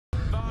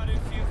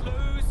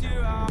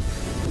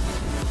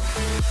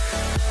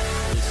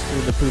You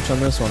screwed the pooch on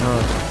this one,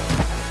 huh?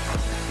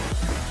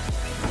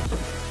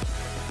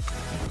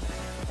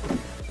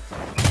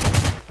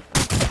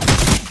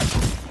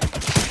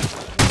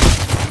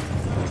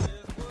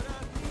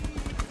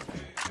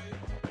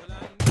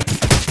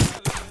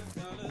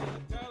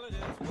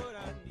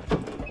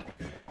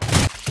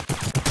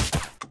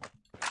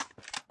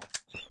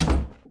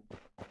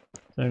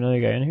 Is there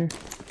another guy in here?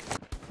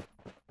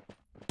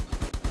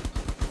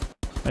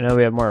 I know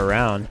we have more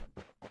around.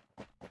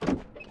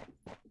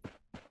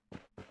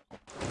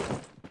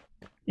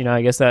 You know,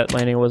 I guess that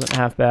landing wasn't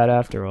half bad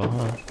after all,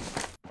 huh?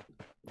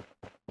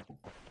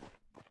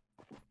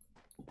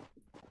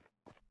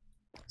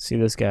 See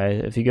this guy,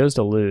 if he goes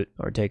to loot,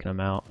 we're taking him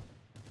out.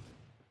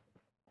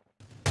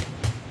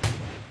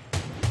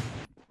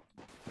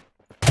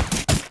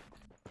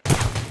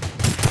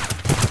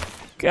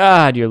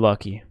 God, you're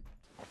lucky.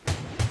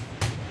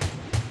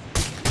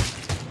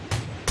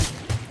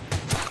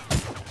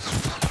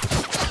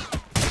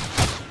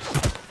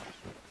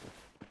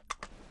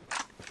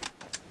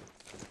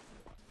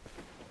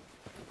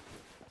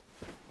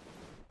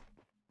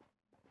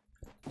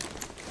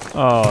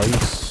 Oh, you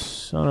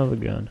son of a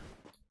gun.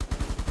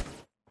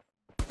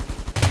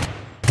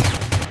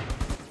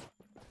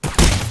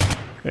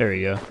 There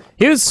we go.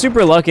 He was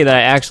super lucky that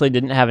I actually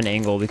didn't have an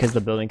angle because the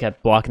building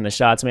kept blocking the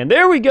shots, man.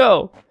 There we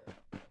go!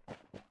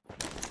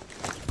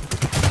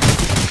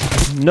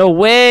 No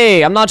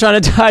way! I'm not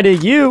trying to die to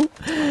you!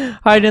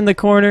 Hide in the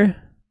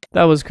corner.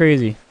 That was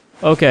crazy.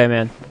 Okay,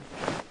 man.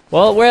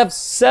 Well, we have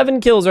 7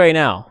 kills right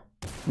now.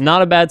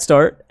 Not a bad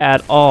start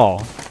at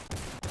all.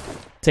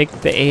 Take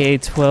the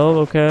AA-12,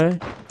 okay.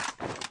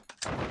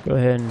 Go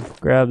ahead and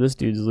grab this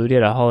dude's loot. He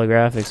had a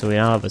holographic, so we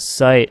don't have a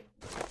sight.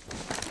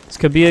 This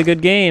could be a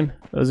good game.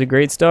 That was a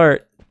great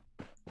start.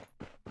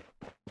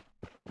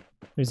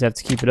 We just have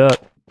to keep it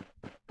up.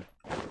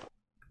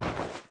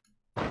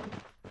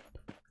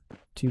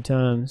 2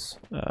 times.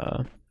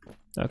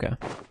 Okay.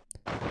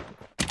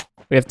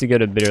 We have to go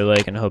to Bitter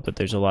Lake and hope that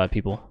there's a lot of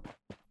people.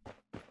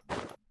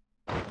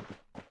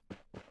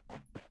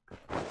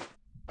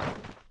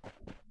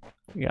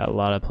 We got a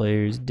lot of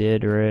players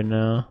dead right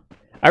now.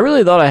 I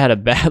really thought I had a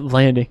bad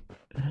landing.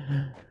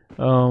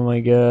 Oh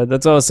my god.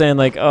 That's what I was saying,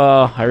 like,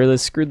 oh, I really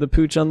screwed the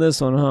pooch on this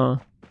one, huh?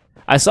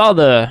 I saw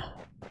the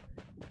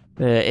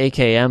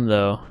AKM,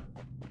 though,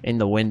 in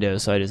the window,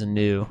 so I just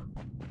knew.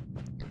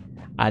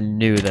 I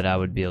knew that I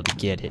would be able to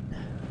get it.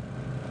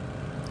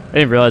 I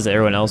didn't realize that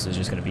everyone else was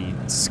just going to be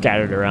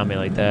scattered around me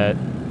like that.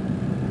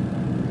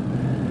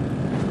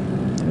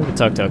 I have a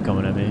tuk-tuk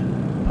coming at me.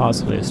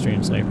 Possibly a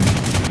stream sniper.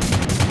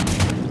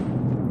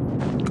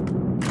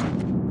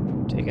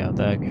 Take out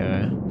that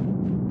guy.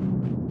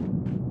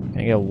 Can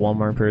I get one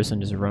more person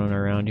just running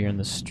around here in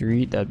the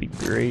street? That'd be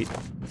great.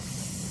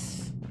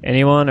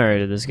 Anyone, or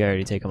did this guy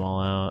already take them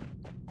all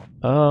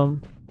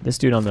out? This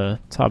dude on the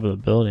top of the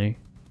building.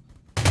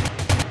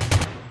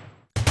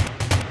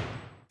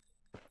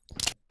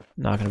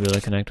 Not gonna be able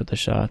to connect with the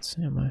shots,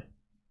 am I?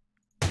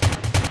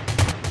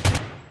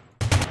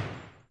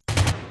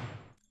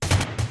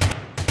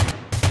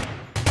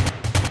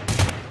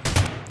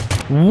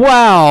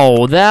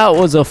 Wow, that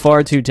was a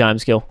far too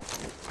times kill.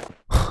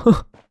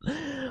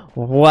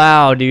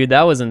 Wow, dude,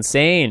 that was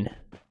insane.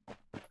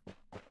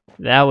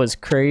 That was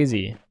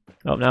crazy.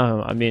 Oh,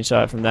 now I'm being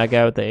shot from that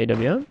guy with the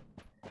AWM.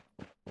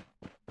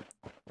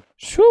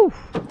 Shoo.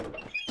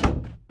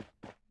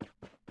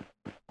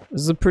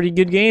 This is a pretty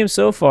good game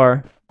so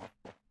far.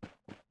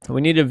 We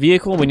need a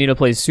vehicle. We need to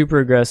play super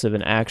aggressive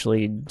and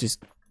actually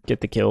just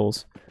get the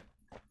kills.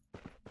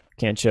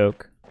 Can't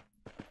choke.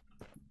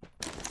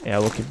 Yeah,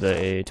 we'll keep the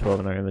A12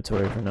 in our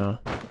inventory for now.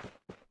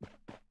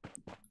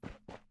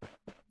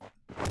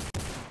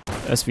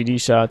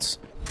 SVD shots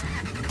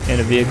and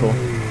a vehicle.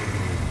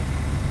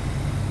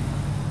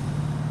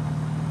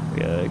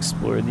 We gotta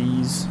explore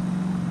these.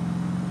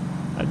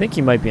 I think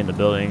he might be in the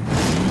building.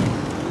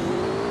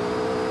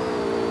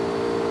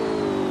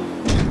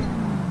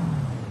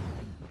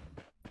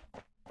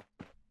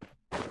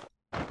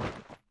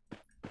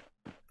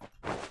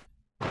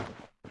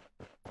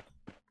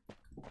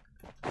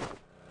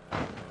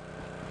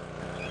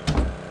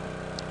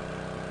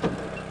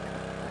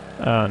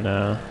 Oh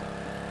no.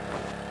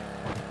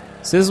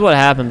 So this is what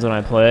happens when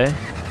I play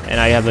and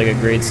I have like a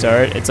great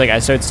start. It's like I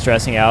start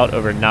stressing out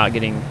over not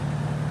getting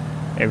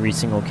every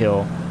single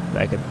kill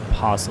that I could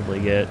possibly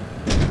get.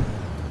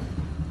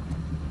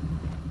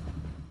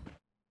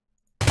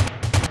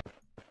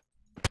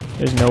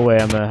 There's no way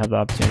I'm gonna have the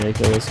opportunity to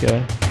kill this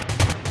guy.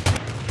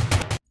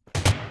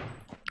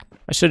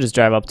 I should just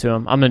drive up to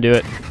him. I'm gonna do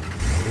it.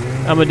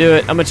 I'm gonna do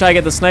it. I'm gonna try to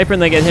get the sniper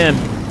and then get him.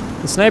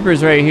 The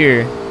sniper's right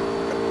here.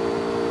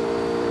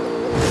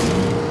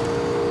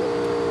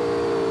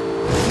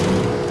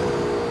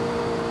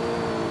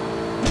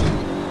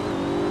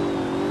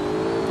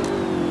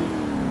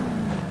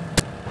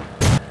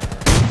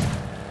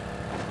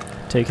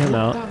 Take him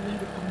out.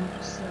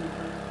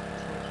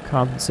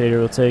 Compensator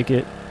will take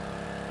it.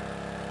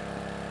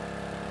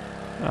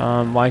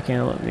 Why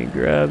can't it let me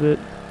grab it?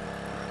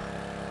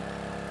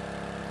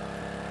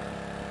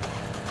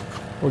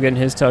 We'll get in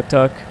his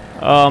tuk-tuk.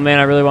 Oh man,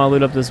 I really want to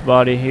loot up this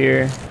body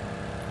here.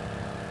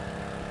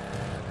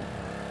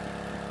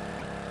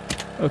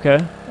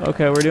 Okay,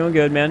 okay, we're doing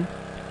good, man.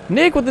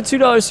 Nick with the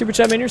 $2 super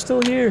chat, man, you're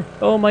still here.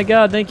 Oh my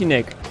god, thank you,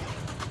 Nick.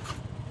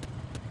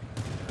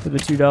 For the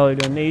 $2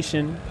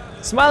 donation.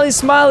 Smiley,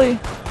 smiley.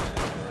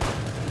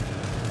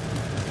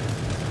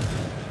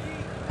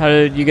 How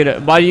did you get a?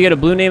 Why do you get a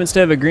blue name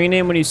instead of a green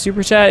name when you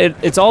super chat?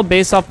 It's all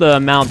based off the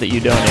amount that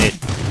you donate.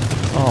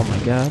 Oh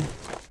my god.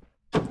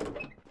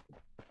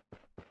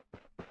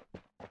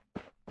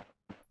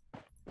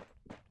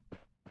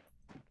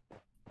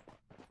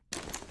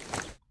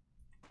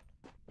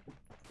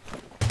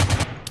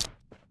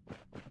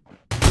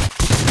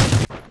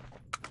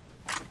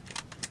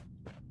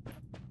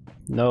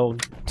 No,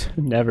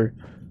 never.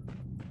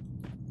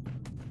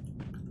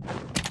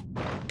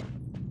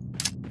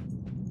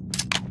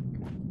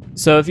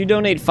 So if you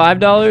donate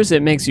 $5,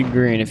 it makes you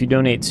green. If you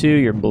donate 2,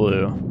 you're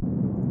blue.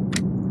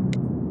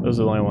 Those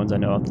are the only ones I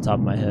know off the top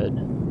of my head.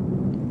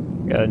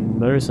 Got a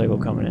motorcycle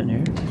coming in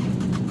here.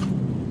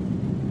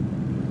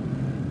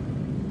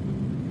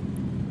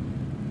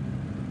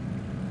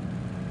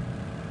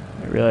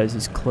 I realize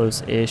he's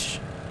close-ish.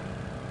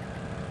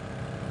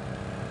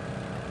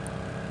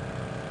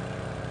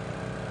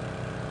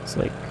 It's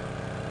like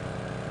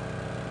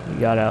he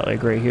got out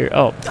like right here.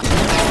 Oh.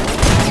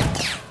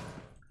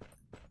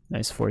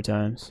 Nice 4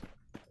 times.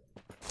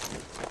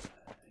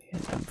 He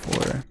had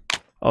M4.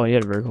 Oh, he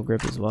had a vertical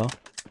grip as well.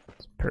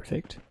 It's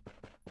perfect.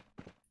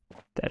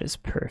 That is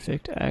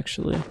perfect,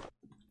 actually.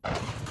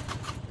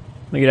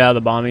 Let me get out of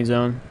the bombing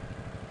zone.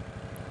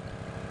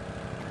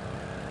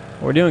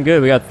 We're doing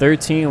good. We got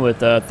 13 with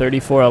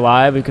 34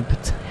 alive. We could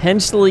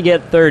potentially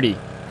get 30.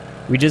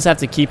 We just have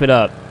to keep it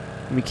up.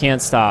 We can't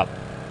stop.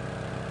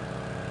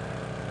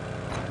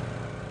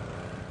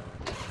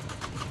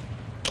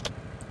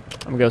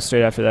 I'm gonna go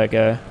straight after that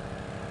guy.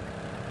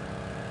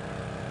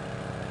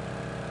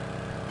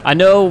 I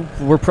know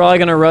we're probably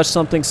gonna rush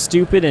something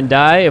stupid and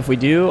die. If we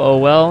do, oh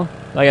well.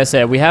 Like I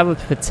said, we have a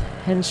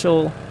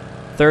potential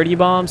 30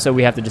 bomb, so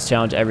we have to just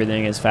challenge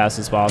everything as fast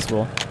as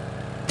possible.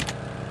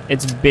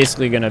 It's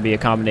basically gonna be a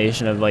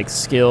combination of like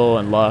skill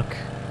and luck,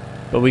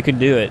 but we could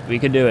do it. We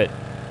could do it.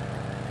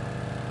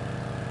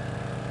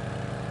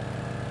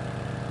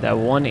 That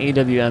one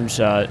AWM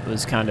shot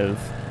was kind of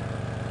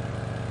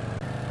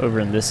over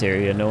in this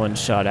area. No one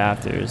shot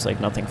after. There's like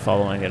nothing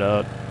following it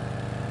up.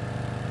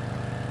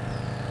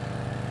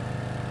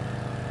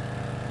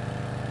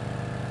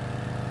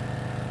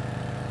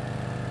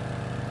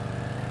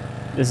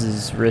 This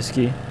is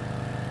risky.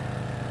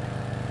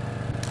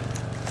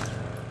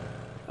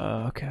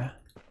 Okay.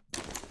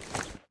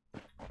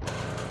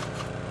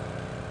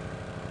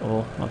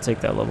 Well, I'll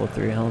take that level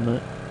 3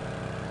 helmet.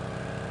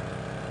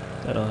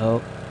 That'll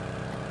help.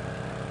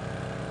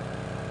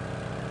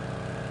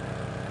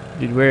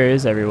 Dude, where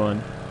is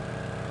everyone?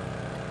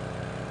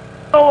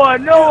 Noah,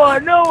 Noah,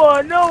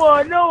 Noah,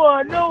 Noah,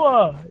 Noah,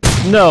 Noah.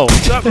 No.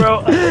 What's up,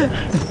 bro?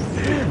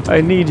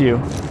 I need you.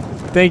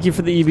 Thank you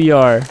for the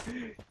EBR.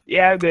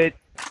 Yeah, I'm good.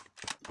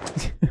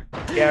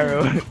 Yeah,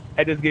 bro.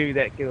 I just gave you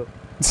that kill.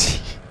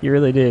 You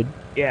really did.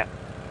 Yeah.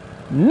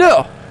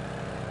 No.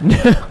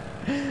 No.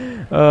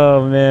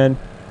 Oh man.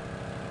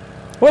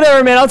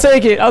 Whatever, man. I'll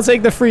take it. I'll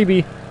take the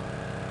freebie.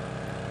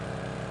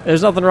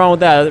 There's nothing wrong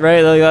with that,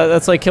 right? Like,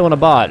 that's like killing a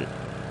bot.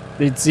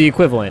 It's the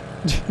equivalent.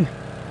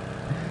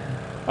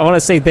 I want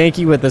to say thank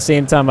you at the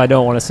same time I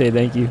don't want to say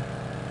thank you.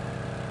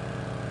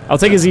 I'll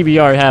take his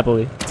EBR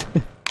happily.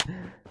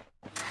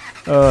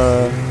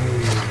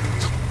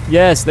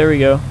 Yes, there we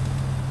go.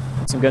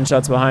 Some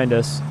gunshots behind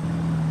us.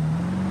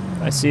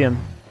 I see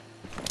him.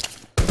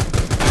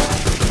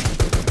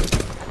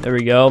 There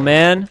we go,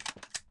 man.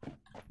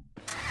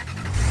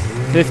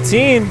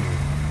 15.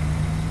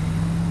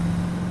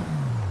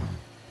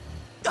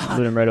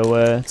 Loot him right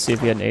away. Let's see if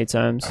he had an 8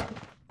 times.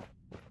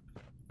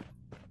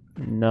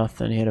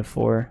 Nothing. He had a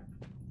 4.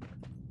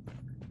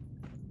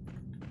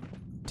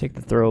 Take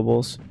the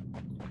throwables.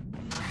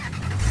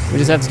 We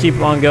just have to keep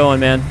on going,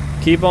 man.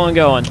 Keep on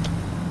going.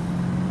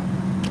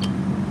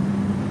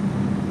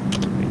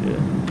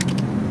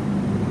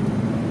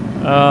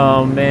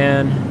 Oh,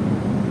 man.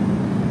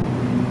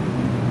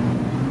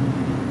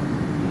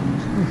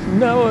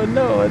 Noah,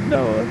 Noah,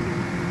 Noah.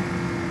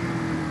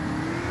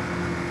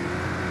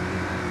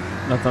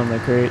 Nothing on the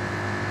crate.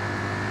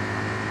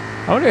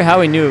 I wonder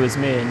how he knew it was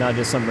me and not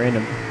just some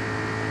random.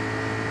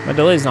 My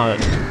delay's not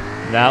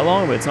that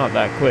long, but it's not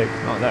that quick.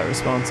 Not that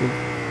responsive.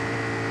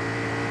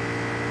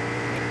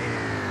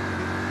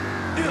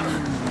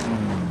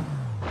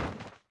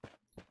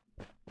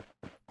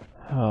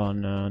 Oh,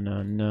 no,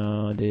 no,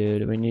 no,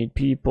 dude. We need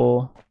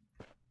people.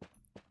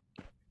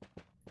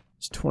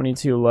 There's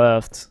 22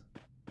 left.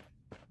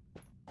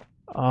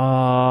 Oh,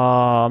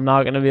 I'm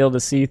not going to be able to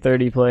see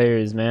 30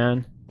 players,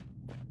 man.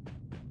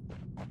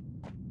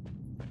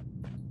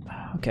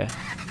 Okay.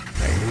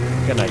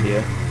 Right. Got an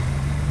idea.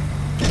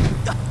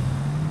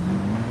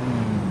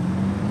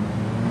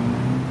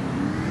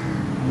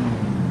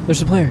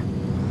 There's a player.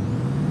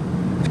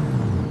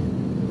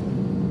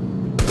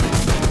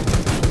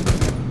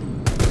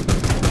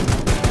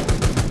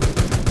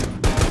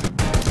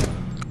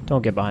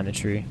 Don't get behind the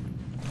tree.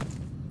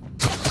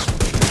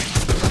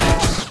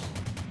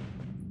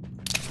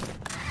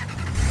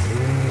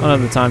 I don't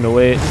have the time to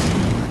wait.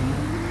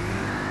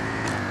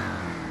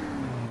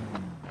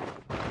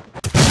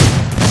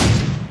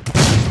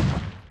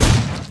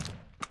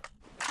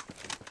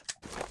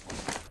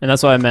 And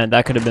that's what I meant.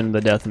 That could have been the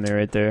death of me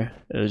right there.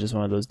 It was just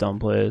one of those dumb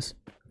plays.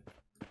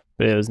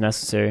 But it was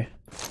necessary.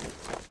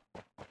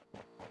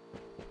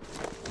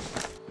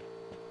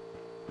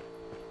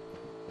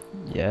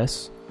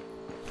 Yes.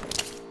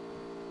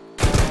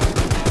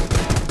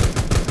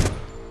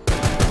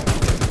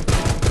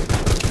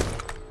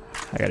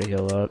 I gotta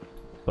heal up.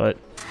 But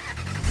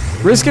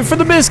risk it for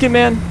the biscuit,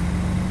 man!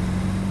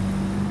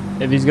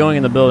 If he's going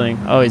in the building.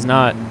 Oh, he's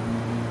not.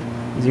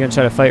 Is he gonna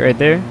try to fight right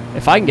there?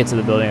 If I can get to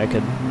the building, I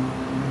could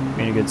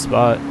be in a good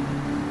spot.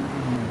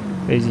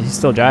 But he's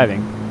still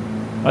driving.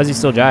 Why is he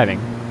still driving?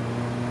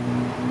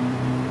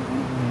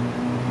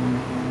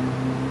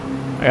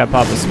 I gotta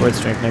pop a sports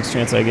drink next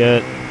chance I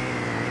get.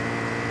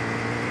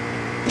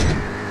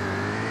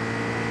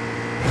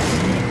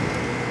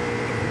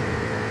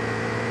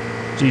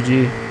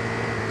 GG.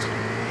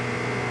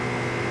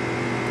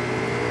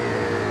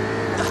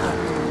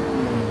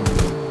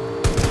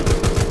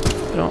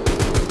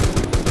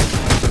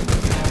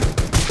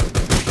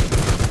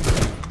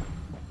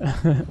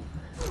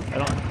 I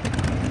don't.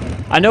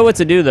 I know what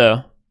to do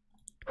though.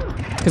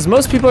 Because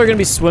most people are going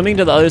to be swimming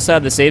to the other side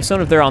of the safe zone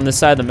if they're on this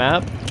side of the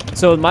map.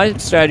 So my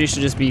strategy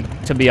should just be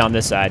to be on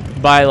this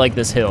side, by like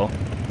this hill.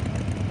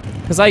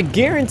 Because I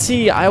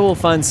guarantee I will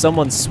find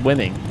someone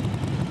swimming.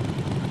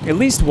 At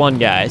least one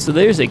guy, so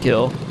there's a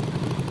kill.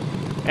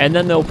 And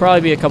then there'll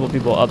probably be a couple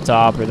people up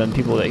top, or then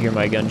people that hear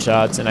my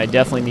gunshots, and I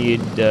definitely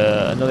need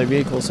another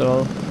vehicle,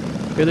 so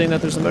good thing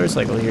that there's a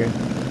motorcycle here.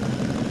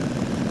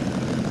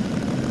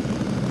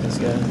 This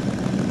guy.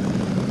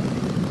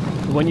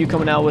 When you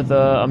coming out with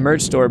a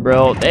merch store,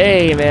 bro?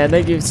 Hey, man,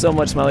 thank you so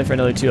much, Smiley, for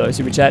another $2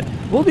 super chat.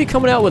 We'll be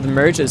coming out with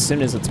merch as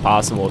soon as it's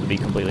possible, to be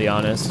completely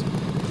honest.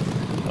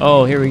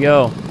 Oh, here we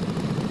go.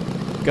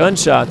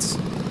 Gunshots.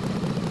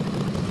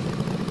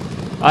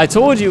 I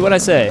told you what I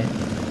say.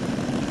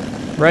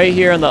 Right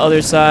here on the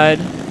other side,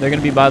 they're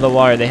gonna be by the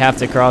water. They have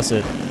to cross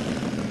it.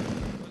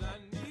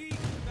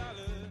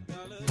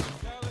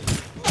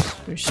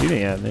 They're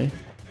shooting at me.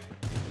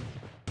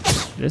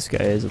 This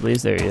guy is, at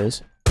least there he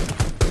is.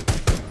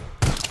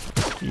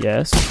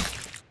 Yes.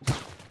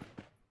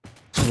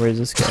 Where's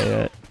this guy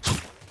at?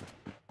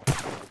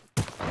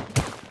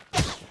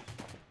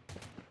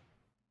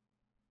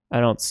 I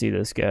don't see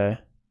this guy.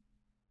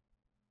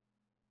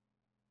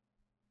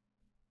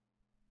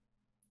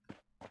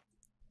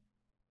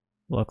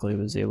 Luckily,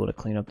 was able to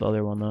clean up the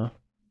other one though.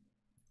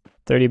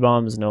 30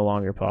 bombs no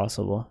longer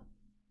possible.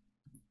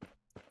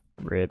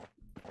 RIP.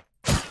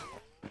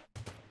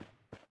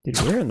 Dude,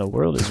 where in the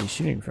world is he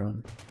shooting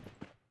from?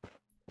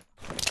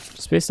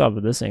 Just based off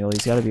of this angle,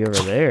 he's got to be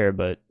over there,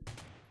 but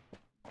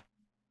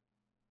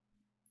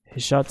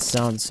his shots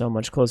sound so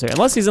much closer.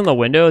 Unless he's in the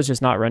window, it's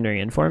just not rendering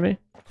in for me.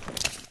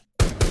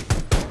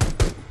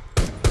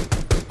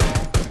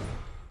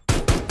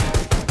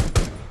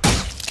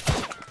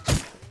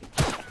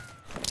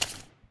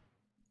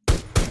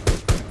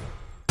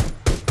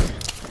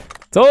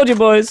 Told you,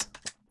 boys.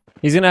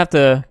 He's gonna have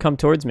to come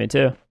towards me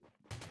too.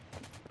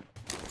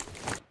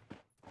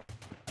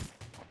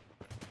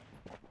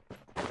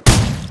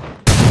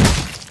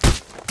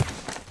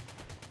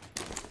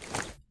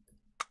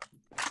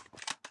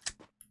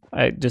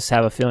 I just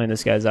have a feeling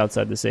this guy's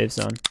outside the safe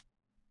zone.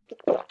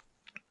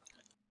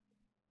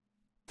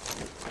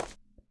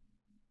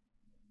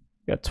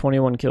 Got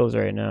 21 kills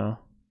right now.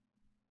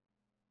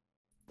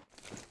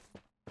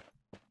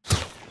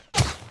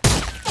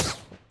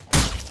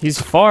 He's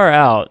far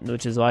out,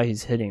 which is why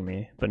he's hitting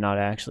me, but not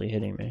actually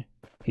hitting me.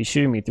 He's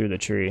shooting me through the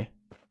tree.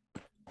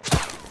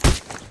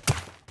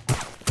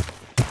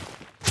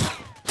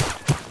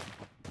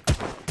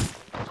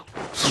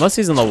 Unless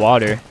he's in the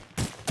water,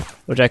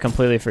 which I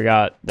completely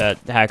forgot that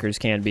hackers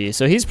can be.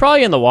 So he's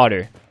probably in the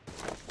water.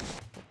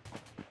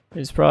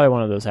 He's probably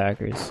one of those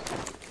hackers.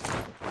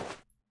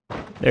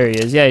 There he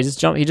is. Yeah, he just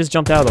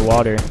jumped out of the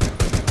water.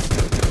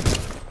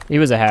 He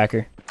was a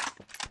hacker.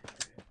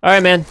 All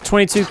right, man.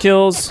 22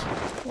 kills.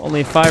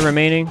 Only 5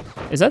 remaining.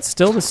 Is that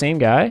still the same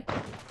guy?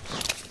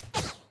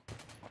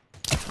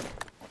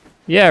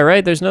 Yeah,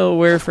 right? There's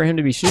nowhere for him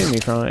to be shooting me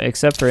from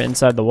except for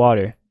inside the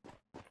water.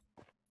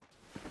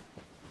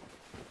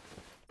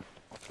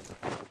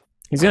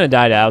 He's gonna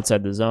die to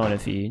outside the zone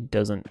if he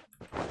doesn't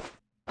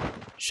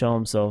show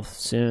himself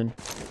soon.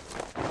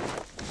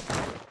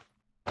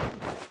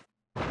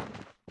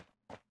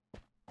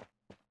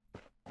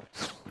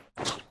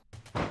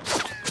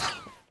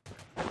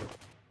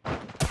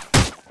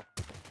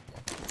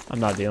 I'm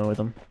not dealing with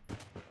him.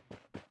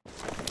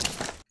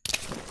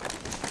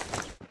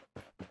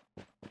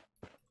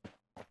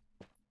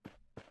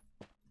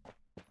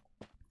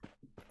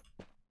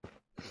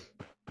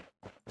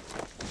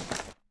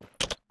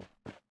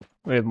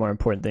 We have more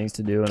important things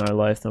to do in our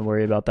life than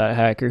worry about that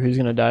hacker who's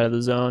gonna die to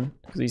the zone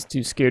because he's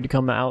too scared to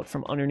come out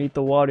from underneath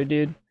the water,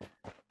 dude.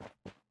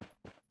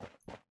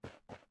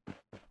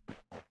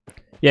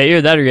 Yeah,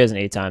 either that or he has an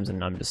 8 times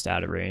and I'm just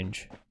out of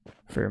range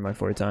for my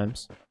 4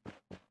 times.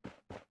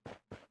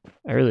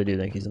 I really do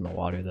think he's in the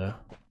water though.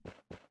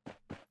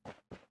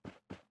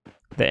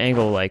 The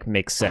angle like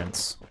makes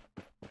sense.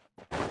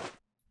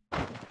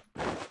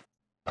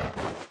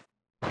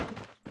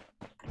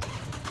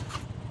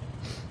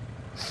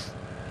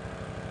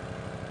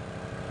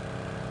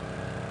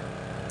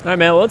 Alright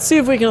man, well, let's see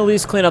if we can at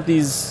least clean up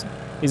these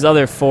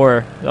other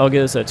 4. That'll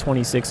get us a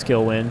 26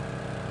 kill win.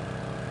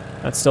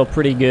 That's still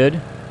pretty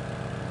good.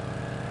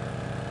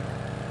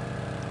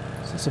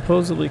 So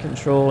supposedly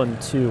control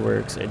and 2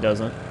 works. It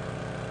doesn't.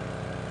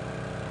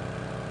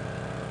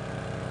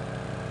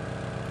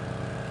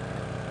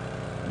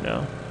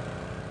 No.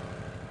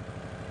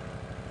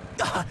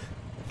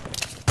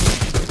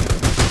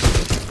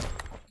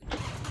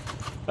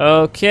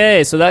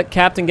 Okay, so that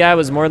captain guy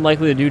was more than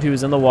likely the dude who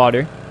was in the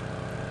water.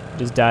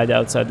 Just died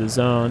outside the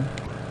zone.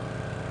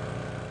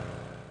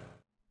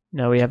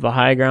 Now we have the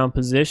high ground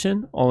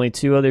position. Only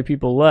 2 other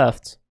people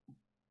left.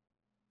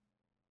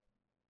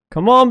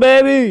 Come on,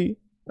 baby!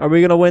 Are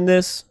we gonna win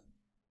this?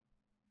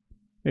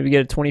 Maybe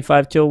get a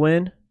 25 kill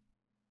win?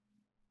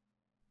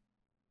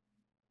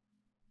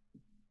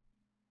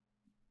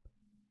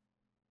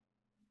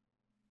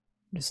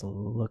 Just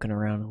looking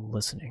around and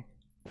listening.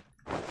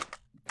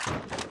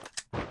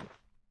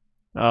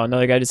 Oh,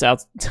 another guy just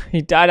out.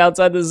 He died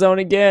outside the zone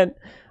again.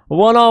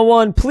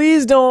 1-on-1.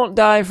 Please don't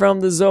die from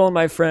the zone,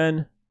 my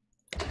friend.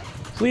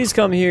 Please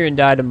come here and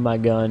die to my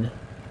gun.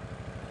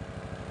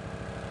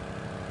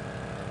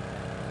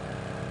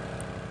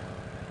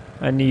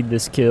 I need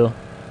this kill.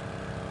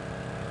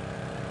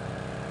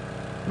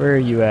 Where are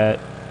you at?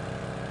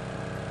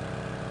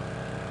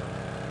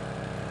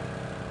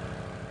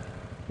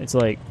 It's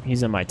like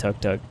he's in my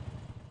tuk-tuk.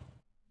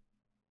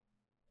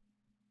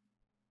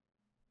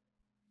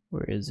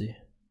 Where is he?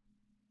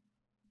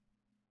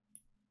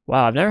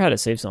 Wow, I've never had a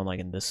safe zone like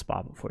in this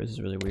spot before. This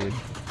is really weird.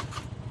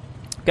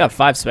 Got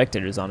 5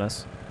 spectators on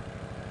us.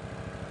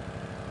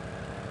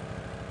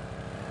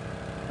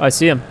 Oh, I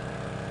see him.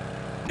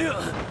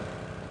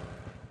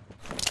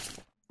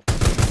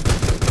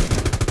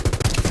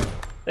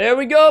 There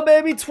we go,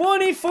 baby.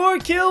 24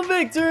 kill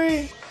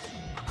victory.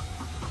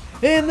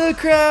 And the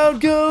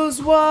crowd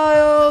goes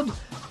wild.